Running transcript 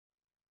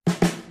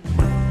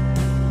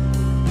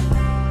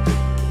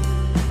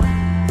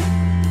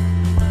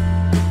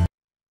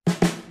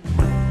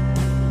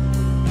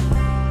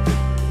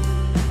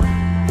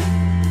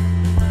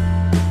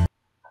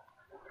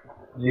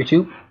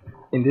YouTube.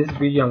 In this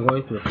video I'm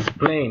going to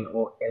explain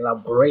or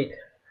elaborate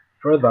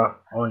further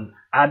on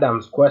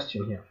Adam's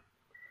question here.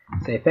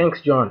 Say,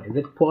 thanks John, is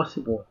it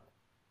possible?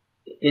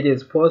 It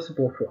is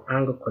possible for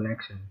angle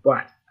connection,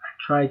 but I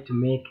tried to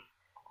make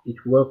it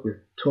work with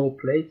toe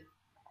plate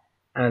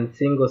and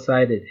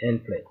single-sided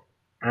end plate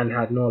and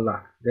had no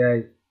luck.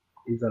 There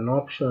is an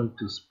option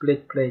to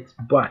split plates,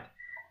 but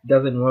it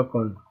doesn't work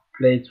on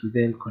plates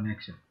within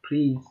connection.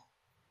 Please,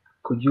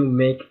 could you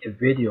make a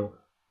video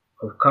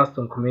of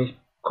custom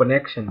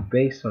connection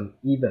based on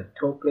either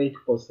toe plate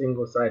or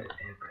single-sided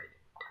end plate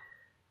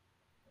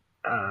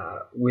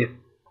with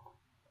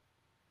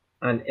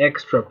an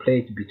extra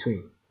plate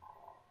between?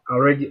 I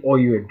already owe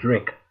you a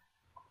drink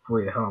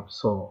for your help,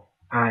 so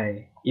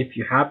if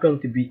you happen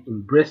to be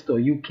in Bristol,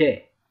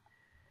 UK,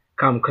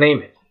 come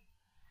claim it.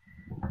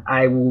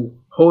 I will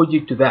hold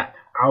you to that.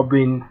 I'll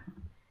be in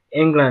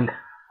England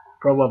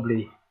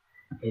probably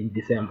in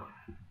December.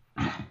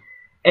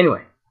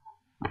 Anyway,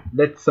 I'm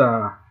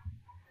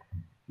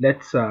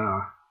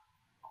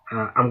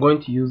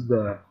going to use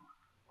the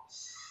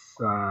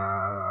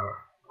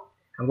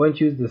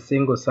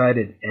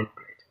single-sided end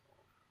plate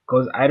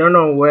because I don't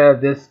know where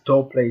this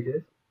toe plate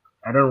is.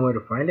 I don't know where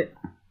to find it.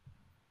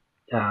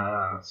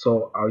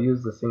 So I'll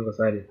use the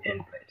single-sided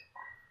end plate.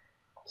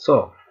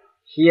 So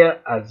here,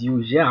 as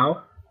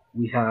usual,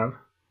 we have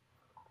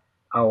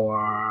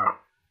our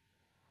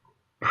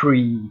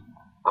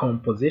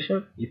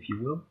pre-composition, if you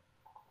will,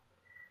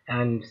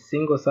 and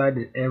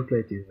single-sided end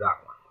plate is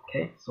that one.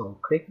 Okay, so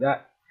click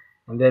that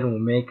and then we'll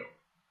make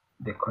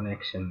the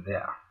connection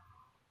there.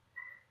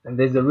 And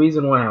there's a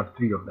reason why I have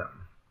 3 of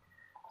them.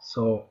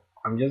 So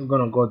I'm just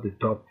gonna go to the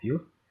top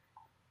view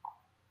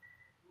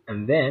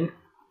and then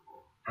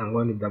I'm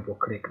going to double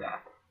click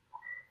that.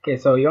 Okay,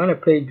 so you want to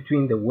plate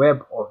between the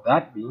web of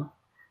that beam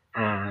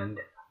and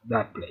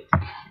that plate.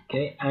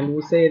 Okay, and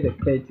we'll say the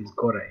plate is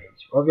 1/4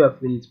 inch.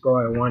 Obviously it's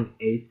probably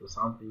 1/8 or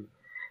something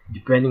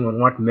depending on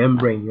what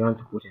membrane you want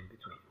to put in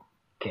between.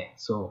 Okay,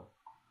 so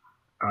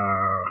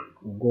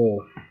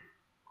we'll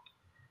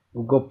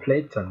go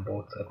plates and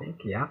bolts, I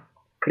think. Yeah,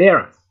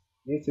 clearance,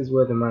 this is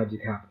where the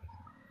magic happens.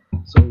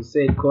 So we'll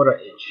say 1/4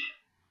 inch.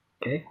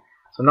 Okay,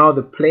 so now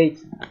the plate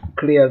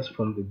clears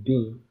from the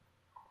beam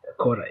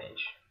 1/4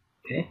 inch.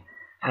 Okay,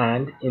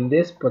 and in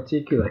this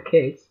particular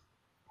case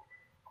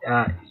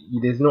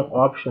there's no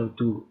option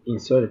to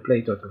insert a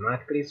plate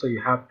automatically, so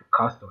you have to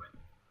custom it.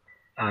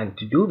 And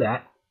to do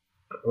that,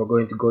 we're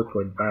going to go to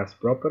advanced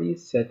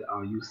properties, set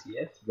our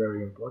UCS,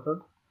 very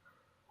important.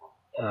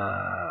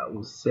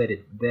 We'll set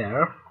it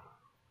there,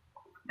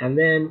 and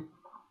then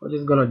we're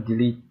just gonna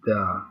delete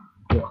the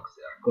box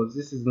there because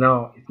this is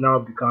now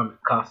become a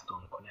custom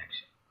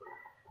connection.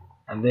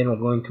 And then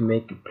we're going to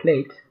make a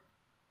plate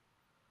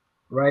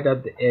right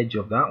at the edge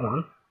of that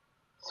one,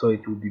 so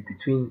it will be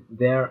between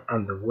there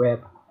and the web,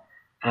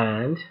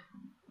 and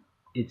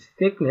its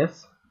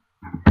thickness,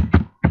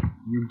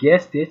 you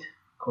guessed it,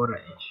 1/4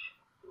 inch.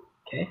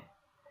 Okay,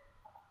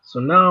 so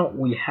now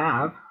we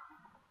have,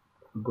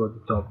 go to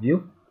top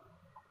view,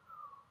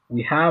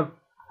 we have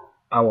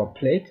our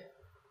plate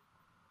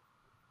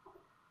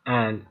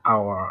and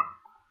our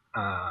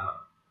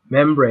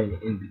membrane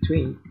in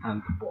between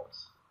and the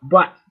bolts.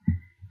 But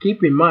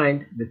keep in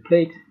mind,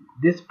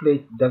 this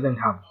plate doesn't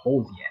have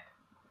holes yet,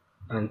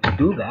 and to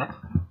do that,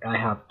 I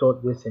have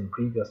taught this in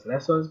previous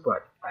lessons,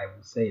 but I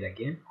will say it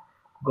again.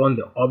 Go on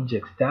the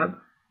objects tab,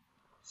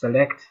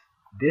 select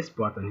this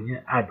button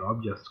here, add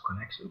objects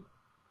connection,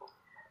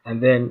 and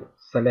then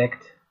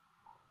select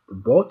the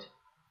bolt.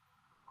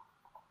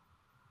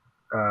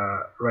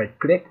 Right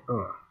click,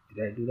 oh,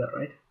 did I do that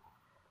right?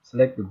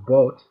 Select the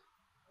bolt,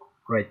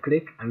 right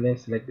click, and then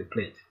select the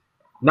plate.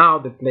 Now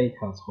the plate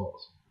has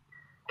holes.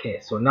 Okay,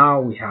 so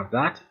now we have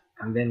that,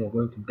 and then we're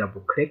going to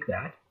double click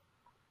that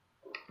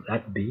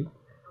beam.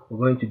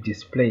 We're going to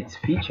display its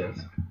features,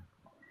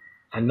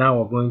 and now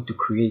we're going to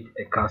create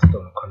a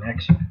custom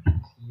connection.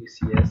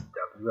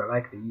 UCSW. I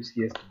like the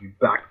UCS to be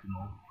back to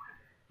normal,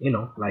 you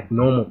know, like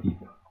normal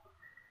people.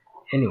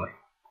 Anyway,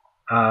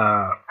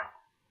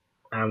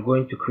 I'm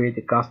going to create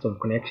a custom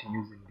connection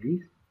using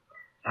these.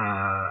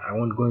 I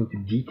won't go into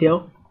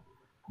detail,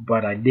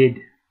 but I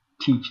did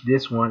teach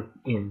this one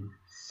in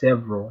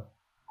several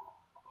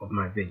of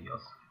my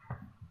videos.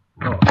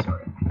 Oh,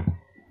 sorry.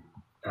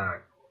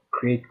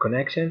 Create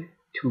connection,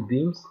 2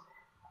 beams.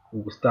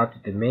 We will start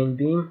with the main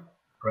beam,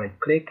 right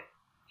click,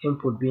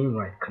 input beam,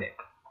 right click.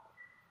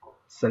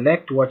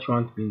 Select what you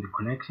want to be in the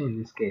connection, in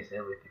this case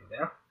everything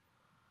there.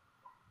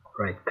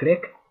 Right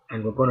click,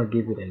 and we're going to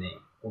give it a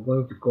name. We're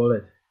going to call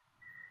it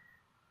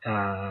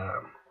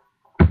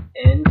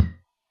end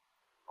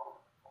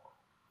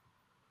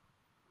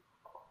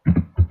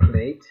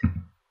plate,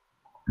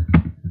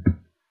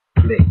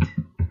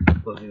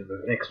 because there's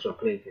an extra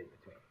plate in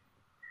between.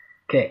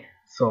 Okay,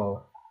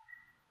 so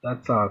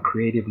that's our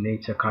creative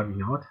nature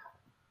coming out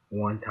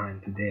one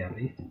time today at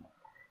least.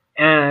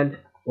 And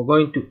we're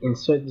going to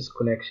insert this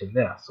connection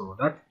there, so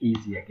that's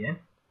easy again.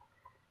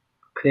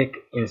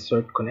 Click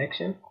insert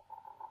connection.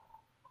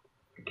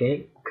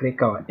 Okay,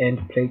 click our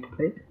end plate.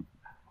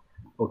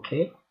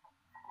 Okay,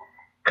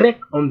 click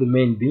on the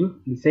main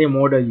beam, the same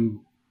order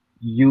you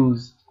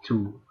used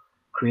to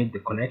create the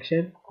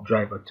connection,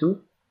 driver 2.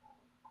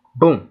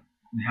 Boom,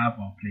 we have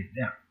our plate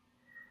there.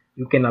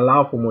 You can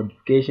allow for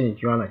modification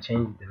if you want to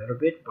change it a little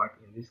bit, but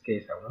in this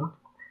case I won't.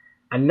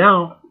 And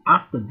now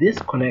after this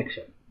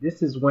connection,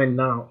 this is when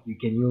now you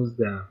can use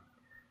the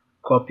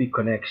copy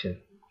connection,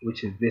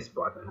 which is this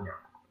button here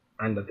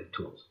under the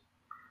tools.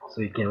 So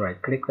you can right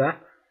click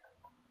that.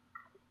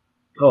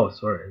 Oh,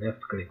 sorry,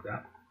 left click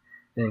that.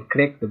 Then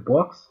click the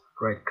box,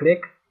 right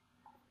click,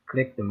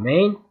 click the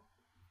main,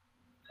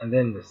 and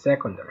then the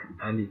secondary,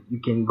 and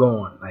you can go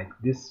on like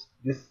this.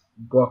 This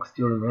box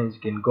still remains.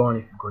 You can go on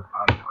if you got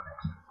other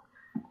connections.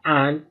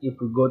 And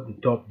if we go to the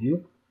top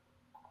view,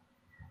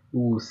 we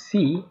will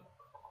see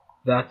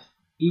that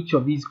each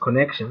of these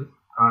connections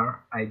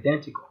are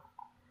identical.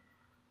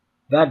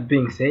 That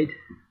being said,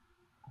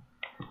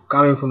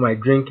 coming for my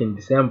drink in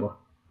December,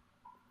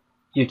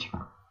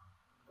 YouTube.